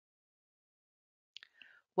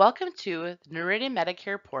Welcome to the Noridian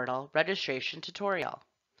Medicare portal registration tutorial.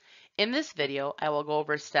 In this video, I will go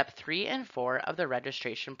over step 3 and 4 of the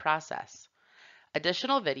registration process.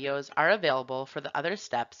 Additional videos are available for the other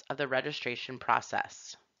steps of the registration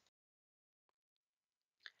process.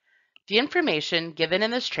 The information given in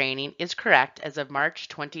this training is correct as of March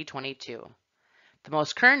 2022. The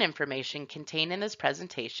most current information contained in this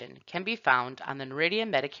presentation can be found on the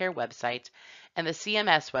Noridian Medicare website and the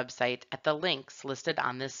CMS website at the links listed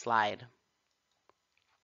on this slide.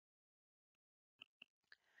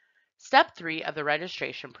 Step 3 of the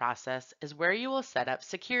registration process is where you will set up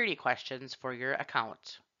security questions for your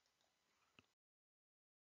account.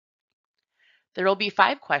 There will be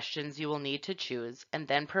 5 questions you will need to choose and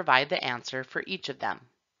then provide the answer for each of them.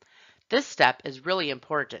 This step is really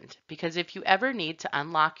important because if you ever need to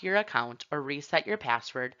unlock your account or reset your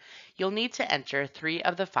password, you'll need to enter 3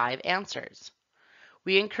 of the 5 answers.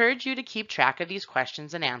 We encourage you to keep track of these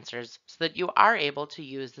questions and answers so that you are able to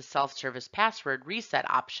use the self-service password reset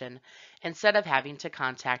option instead of having to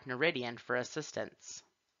contact Noridian for assistance.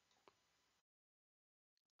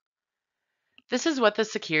 This is what the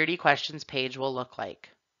security questions page will look like.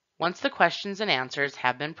 Once the questions and answers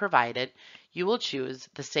have been provided, you will choose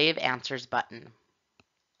the Save Answers button.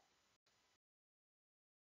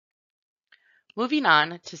 Moving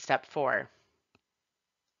on to step 4.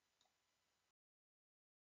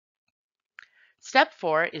 Step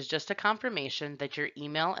 4 is just a confirmation that your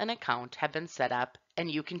email and account have been set up,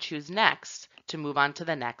 and you can choose Next to move on to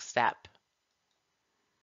the next step.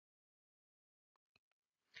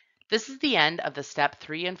 This is the end of the step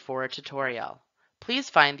 3 and 4 tutorial. Please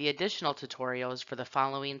find the additional tutorials for the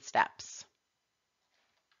following steps.